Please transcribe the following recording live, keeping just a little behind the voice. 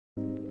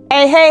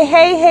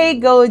Hey,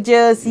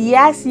 gorgeous.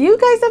 Yes, you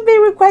guys have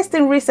been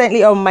requesting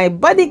recently on my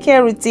body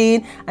care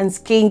routine and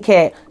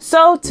skincare.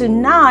 So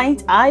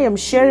tonight, I am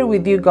sharing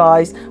with you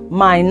guys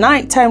my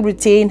nighttime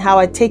routine, how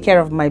I take care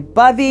of my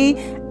body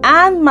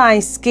and my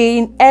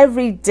skin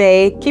every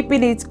day,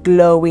 keeping it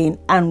glowing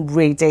and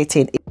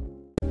radiating.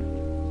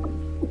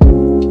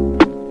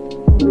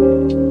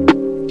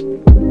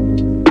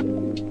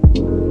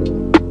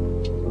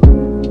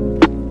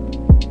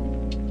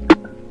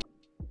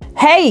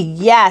 Hey,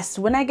 yes,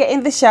 when I get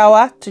in the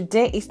shower,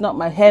 today is not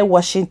my hair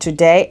washing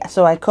today,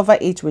 so I cover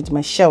it with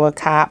my shower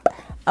cap.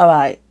 All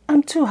right,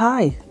 I'm too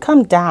high.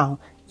 Calm down.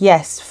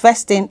 Yes,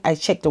 first thing, I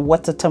check the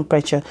water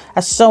temperature.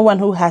 As someone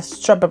who has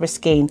strawberry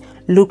skin,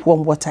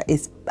 lukewarm water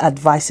is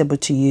advisable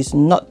to use,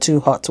 not too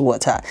hot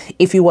water,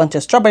 if you want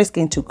your strawberry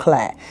skin to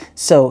clear.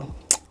 So,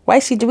 why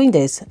is she doing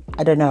this?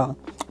 I don't know.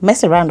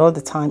 Mess around all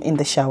the time in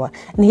the shower.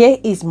 And here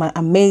is my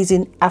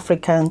amazing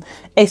African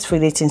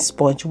exfoliating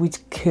sponge, which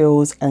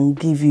kills and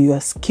give you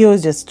your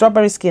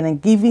strawberry skin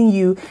and giving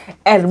you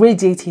a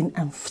radiating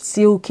and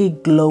silky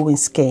glowing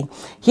skin.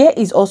 Here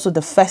is also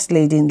the First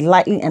Lady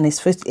Lightning and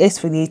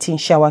Exfoliating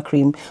Shower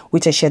Cream,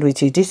 which I shared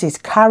with you. This is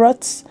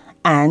carrots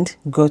and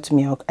goat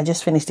milk. I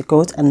just finished the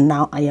goat and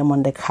now I am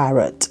on the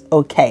carrot.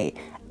 Okay,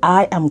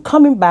 I am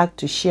coming back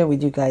to share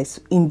with you guys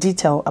in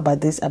detail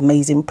about this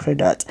amazing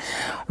product.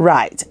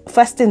 Right,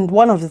 first thing,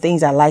 one of the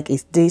things I like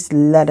is this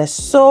leather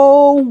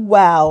so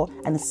well,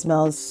 and it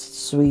smells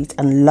sweet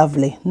and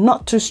lovely,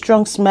 not too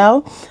strong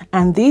smell,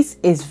 and this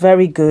is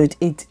very good.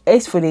 It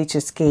exfoliates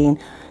your skin,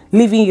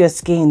 leaving your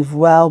skin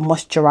well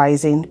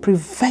moisturizing,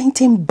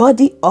 preventing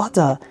body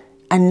odor.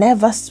 I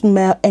never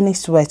smell any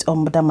sweat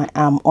under my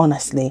arm,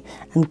 honestly,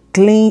 and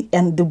clean,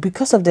 and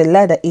because of the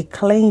leather, it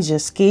cleans your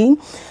skin,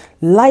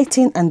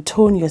 lighten and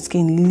tone your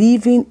skin,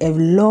 leaving a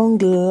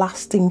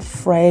long-lasting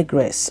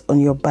fragrance on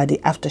your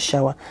body after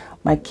shower.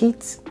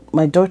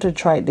 My daughter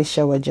tried the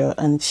shower gel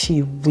and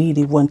she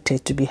really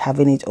wanted to be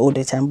having it all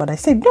the time, but I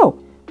said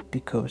no,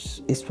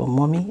 because it's for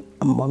mommy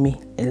and mommy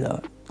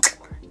alone.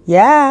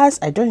 Yes,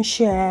 I don't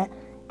share.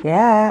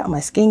 Yeah, my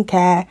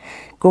skincare,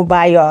 go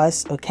buy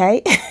yours,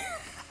 okay?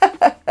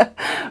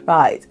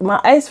 Right, my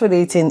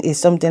exfoliating is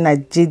something I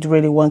did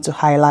really want to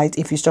highlight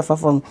if you suffer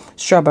from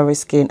strawberry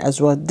skin as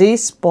well.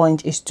 This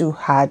sponge is too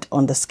hard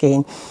on the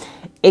skin.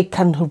 It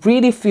can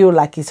really feel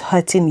like it's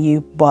hurting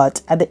you,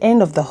 but at the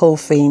end of the whole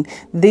thing,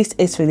 this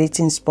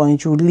exfoliating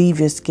sponge will leave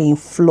your skin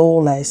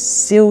flawless,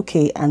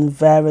 silky, and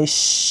very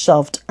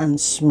soft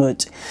and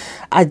smooth.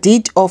 I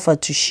did offer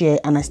to share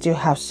and I still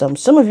have some.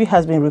 Some of you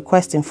has been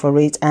requesting for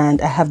it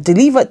and I have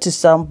delivered to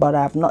some, but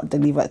I have not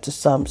delivered to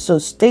some. So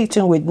stay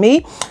tuned with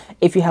me.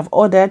 If you have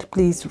ordered,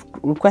 please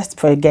request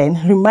for again.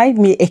 Remind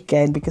me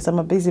again because I'm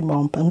a busy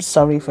mom. I'm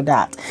sorry for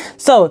that.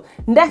 So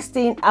next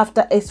thing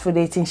after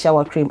exfoliating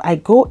shower cream, I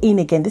go in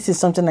again. This is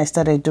something I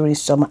started during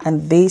summer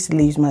and this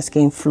leaves my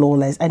skin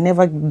flawless. I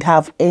never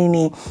have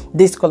any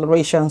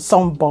discoloration,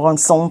 sunburn,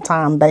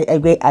 suntan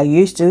that I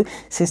used to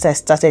since I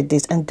started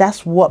this, and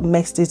that's what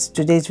makes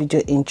today's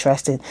video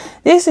interesting.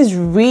 This is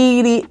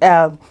really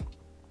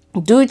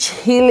Douche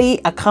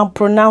Hilly, I can't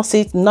pronounce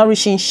it,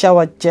 nourishing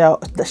shower gel,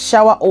 the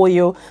shower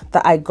oil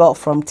that I got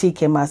from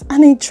TK Maxx.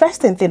 An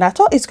interesting thing, I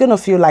thought it's gonna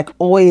feel like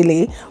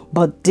oily,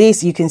 but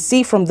this, you can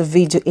see from the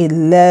video, it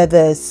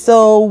leathers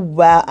so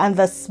well and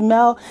the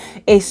smell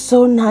is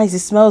so nice. It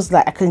smells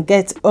like I can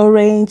get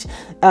orange,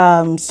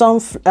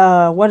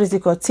 what is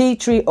it called, tea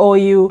tree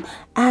oil,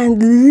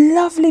 and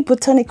lovely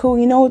botanical,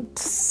 you know,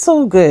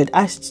 so good.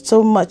 I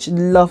so much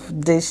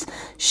love this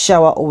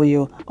shower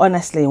oil,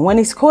 honestly. When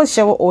it's called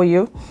shower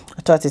oil,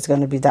 I thought it's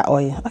going to be that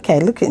oil. Okay,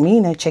 look at me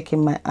now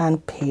checking my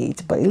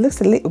armpit, but it looks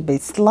a little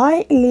bit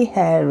slightly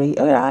hairy.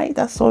 All right,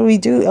 that's what we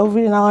do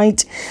every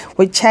night.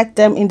 We check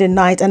them in the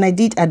night, and I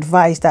did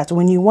advise that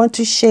when you want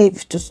to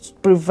shave to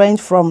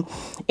prevent from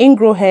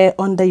ingrown hair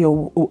on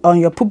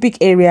your pubic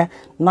area,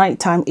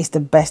 nighttime is the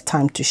best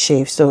time to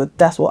shave. So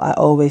that's what I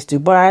always do.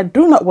 But I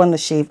do not want to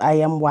shave. I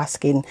am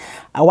waxing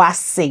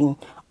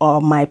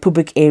on my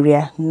pubic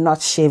area,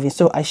 not shaving.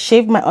 So I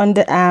shave my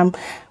underarm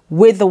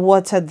with the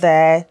water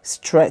there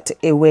straight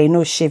away,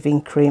 no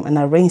shaving cream, and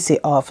I rinse it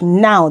off.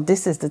 Now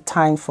this is the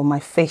time for my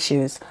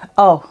facials.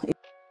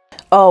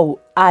 Oh,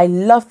 I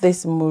love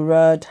this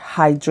Murad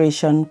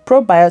Hydration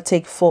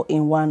Probiotic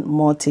 4-in-1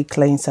 Multi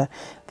Cleanser.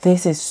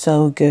 This is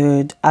so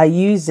good. I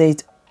use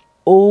it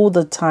all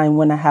the time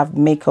when I have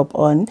makeup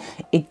on.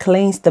 It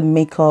cleans the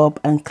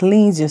makeup and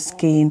cleans your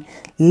skin,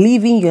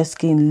 leaving your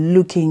skin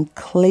looking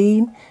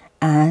clean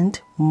and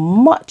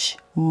much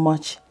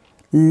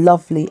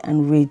lovely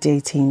and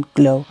radiating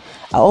glow.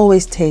 I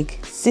always take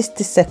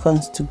 60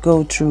 seconds to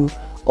go through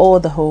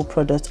all the whole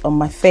product on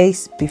my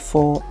face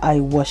before I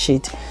wash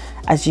it.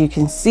 As you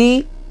can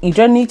see, you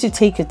don't need to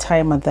take your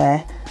timer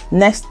there.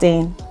 Next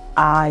thing,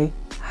 I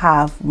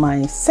have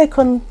my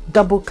second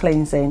double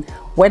cleansing.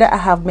 Whether I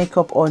have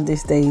makeup on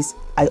these days,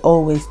 I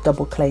always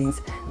double cleanse.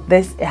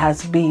 This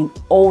has been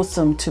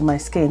awesome to my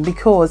skin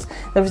because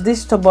there is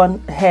this stubborn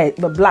head,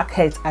 the black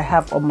heads I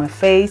have on my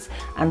face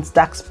and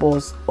dark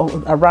spots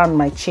around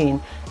my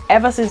chin.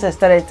 Ever since I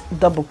started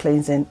double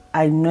cleansing,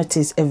 I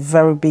noticed a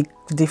very big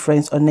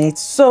difference on it.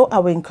 So I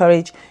will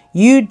encourage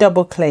you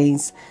double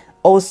cleanse.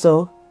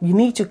 Also, you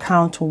need to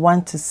count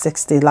 1 to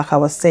 60. Like I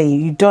was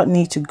saying, you don't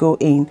need to go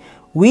in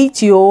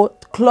with your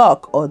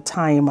clock or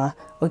timer,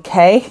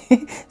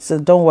 okay? So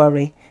don't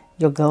worry,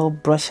 your girl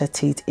brush her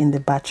teeth in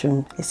the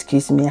bathroom.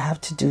 Excuse me, I have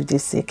to do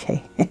this,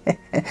 okay?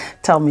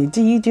 Tell me,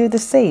 do you do the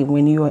same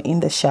when you are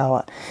in the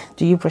shower?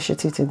 Do you brush your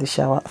teeth in the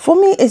shower? For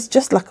me, it's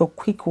just like a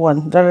quick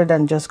one rather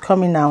than just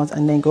coming out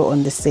and then go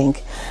on the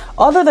sink.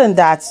 Other than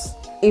that,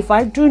 if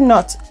I do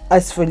not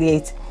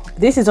exfoliate,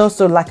 this is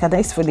also like an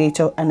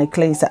exfoliator and a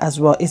cleanser as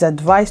well. It's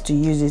advised to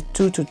use it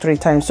 2 to 3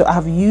 times. So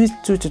I've used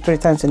 2 to 3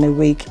 times in a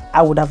week.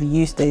 I would have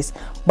used this,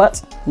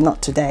 but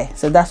not today.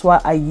 So that's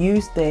why I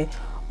use the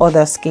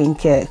other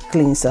skincare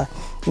cleanser.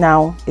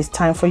 Now it's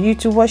time for you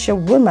to wash your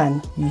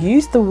woman.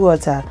 Use the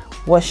water,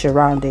 wash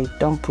around it.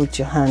 Don't put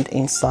your hand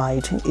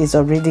inside. It's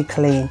already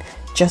clean.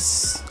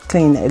 Just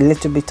clean a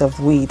little bit of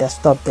weed that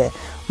stopped there.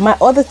 My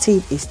other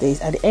tip is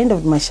this: at the end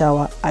of my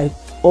shower, I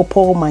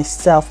pour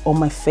myself on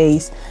my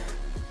face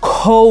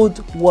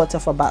cold water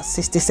for about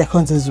 60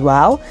 seconds as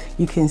well.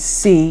 You can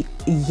see,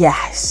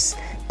 yes,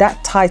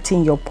 that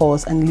tightens your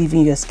pores and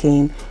leaving your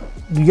skin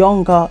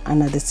younger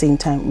and at the same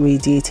time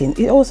radiating.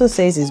 It also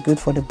says it's good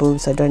for the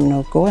boobs. I don't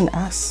know, go and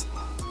ask.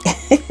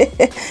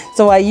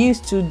 So I use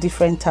 2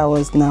 different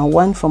towels now,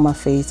 one for my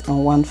face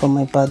and one for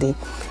my body.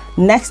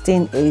 Next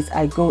thing is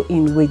I go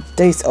in with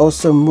this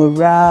also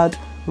Murad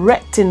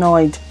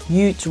Retinoid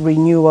Youth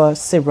Renewal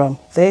Serum.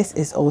 This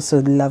is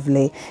also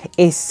lovely.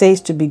 It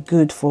says to be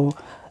good for,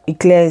 it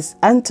clears,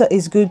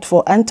 is good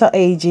for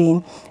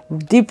anti-aging,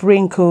 deep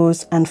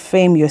wrinkles, and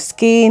firm your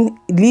skin,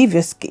 leave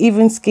your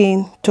even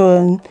skin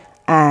tone,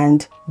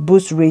 and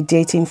boost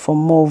radiating for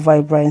more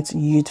vibrant,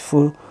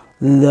 youthful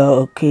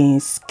looking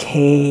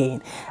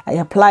skin. I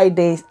apply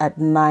this at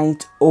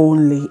night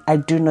only. I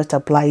do not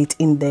apply it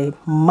in the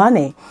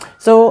morning.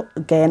 So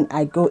again,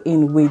 I go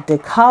in with the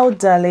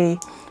Caudalie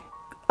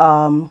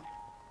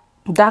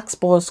dark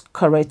spots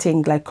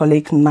correcting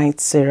glycolic night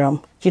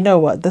serum. You know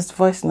what, this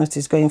voice note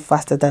is going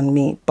faster than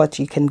me, but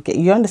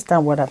you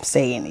understand what I'm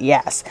saying.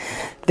 Yes,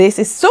 this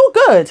is so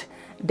good.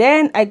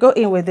 Then I go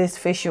in with this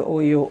facial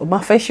oil.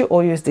 My facial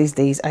oils these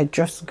days, I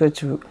just go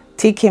to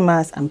TK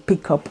Maxx and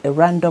pick up a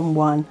random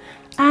one,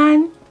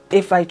 and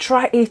if I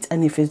try it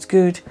and if it's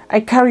good,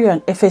 I carry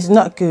on. If it's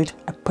not good,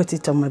 I put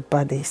it on my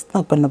body. It's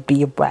not gonna be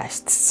your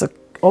best. So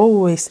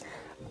always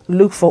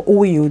look for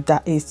oil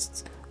that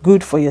is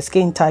good for your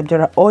skin type.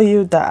 There are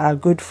oils that are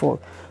good for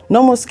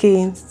normal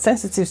skin,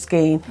 sensitive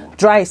skin,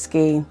 dry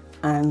skin,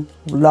 and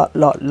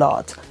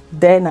lot.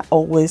 Then I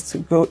always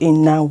go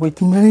in now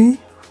with my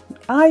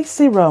eye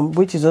serum,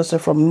 which is also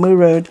from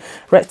Murad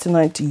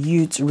Retinoid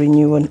Youth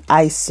Renewal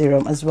Eye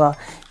Serum as well.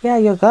 Yeah,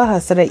 your girl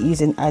has started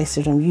using eye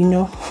serum, you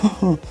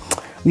know.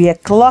 We are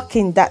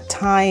clocking that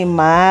time,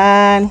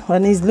 man,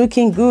 and it's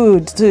looking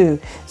good too.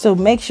 So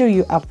make sure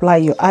you apply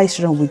your eye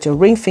serum with your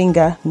ring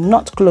finger,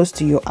 not close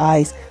to your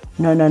eyes.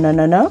 No,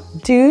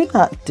 do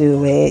not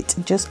do it.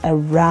 Just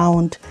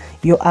around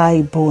your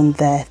eye bone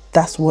there.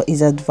 That's what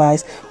is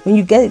advised. When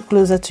you get it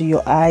closer to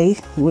your eye,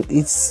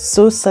 it's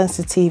so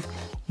sensitive,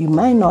 you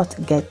might not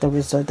get the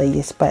result that you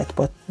expect,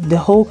 but the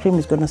whole cream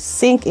is going to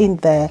sink in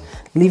there,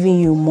 leaving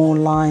you more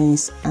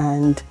lines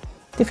and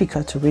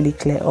difficult to really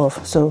clear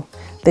off. So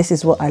this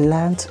is what I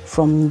learned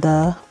from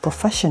the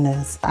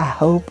professionals. I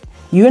hope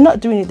you're not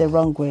doing it the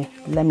wrong way.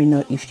 Let me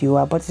know if you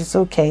are, but it's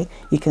okay.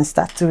 You can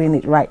start doing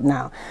it right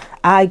now.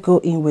 I go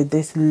in with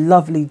this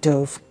lovely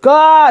Dove.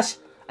 Gosh,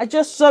 I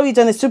just saw it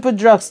on the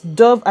Superdrugs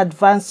Dove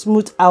Advanced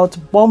Smooth Out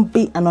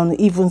Bumpy and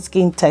Uneven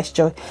Skin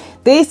Texture.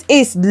 This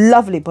is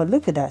lovely, but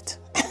look at that.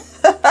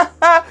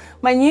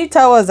 My new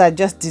towels are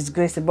just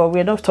disgraceful, but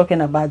we're not talking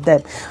about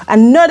them.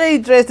 Another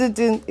interesting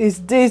thing is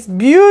this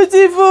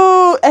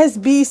beautiful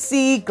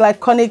SBC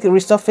Glycolic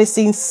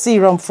Resurfacing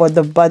Serum for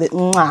the body.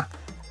 Mwah.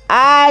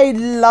 I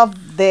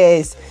love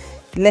this.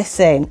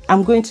 Listen,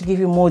 I'm going to give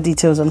you more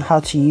details on how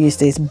to use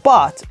this,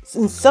 but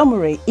in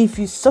summary, if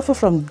you suffer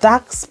from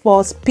dark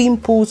spots,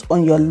 pimples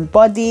on your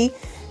body,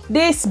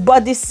 this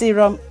body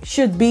serum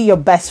should be your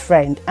best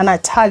friend. And I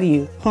tell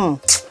you,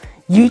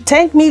 you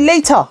thank me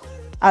later.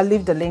 I'll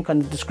leave the link on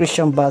the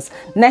description box.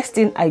 Next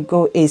thing I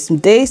go is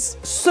this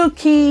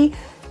Silky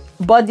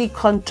body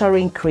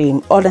contouring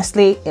cream.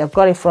 Honestly, I've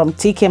got it from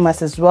TK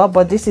Maxx as well,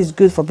 but this is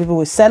good for people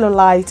with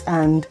cellulite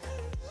and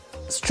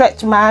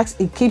stretch marks.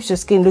 It keeps your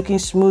skin looking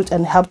smooth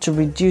and help to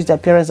reduce the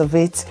appearance of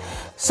it.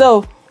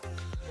 So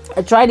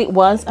I tried it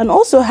once, and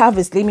also have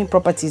its slimming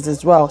properties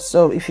as well.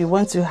 So if you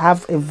want to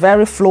have a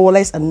very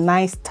flawless and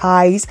nice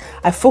thighs,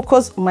 I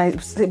focus my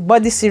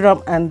body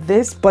serum and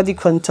this body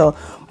contour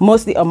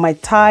mostly on my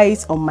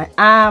thighs, on my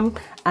arm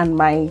and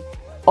my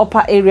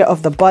upper area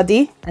of the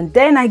body. And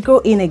then I go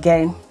in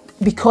again,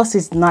 because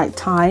it's night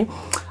time,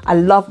 I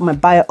love my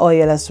bio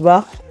oil as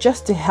well,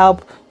 just to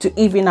help to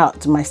even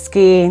out my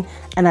skin.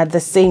 And at the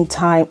same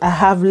time, I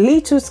have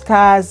little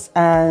scars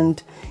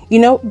and You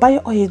know, bio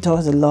oil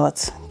does a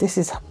lot. This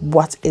is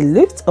what it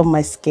looked on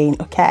my skin.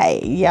 Okay,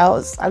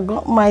 yes, I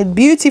got my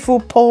beautiful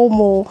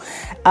Pomo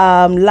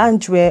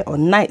loungewear or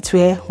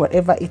nightwear,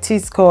 whatever it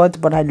is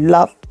called, but I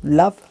love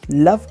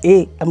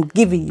it. I'm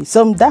giving you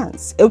some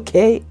dance.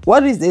 Okay,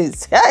 what is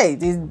this? Hey,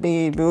 this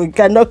baby, we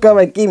cannot come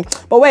and give me.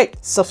 But wait,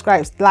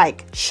 subscribe,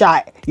 like,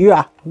 share. You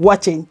are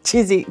watching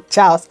Cheesy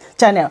Charles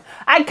channel.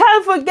 I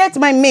can't forget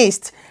my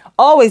mist.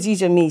 Always use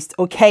your mist.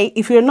 Okay,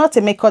 if you're not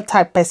a makeup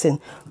type person,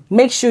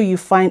 make sure you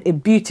find a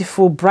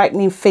beautiful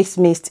brightening face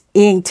mist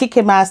in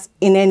TK Mask,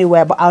 in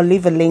anywhere, but I'll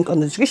leave a link on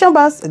the description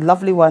box, a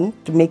lovely one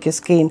to make your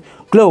skin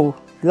glow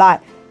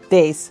like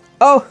this.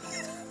 Oh,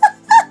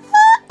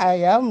 I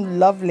am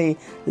lovely.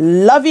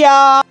 Love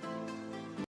ya.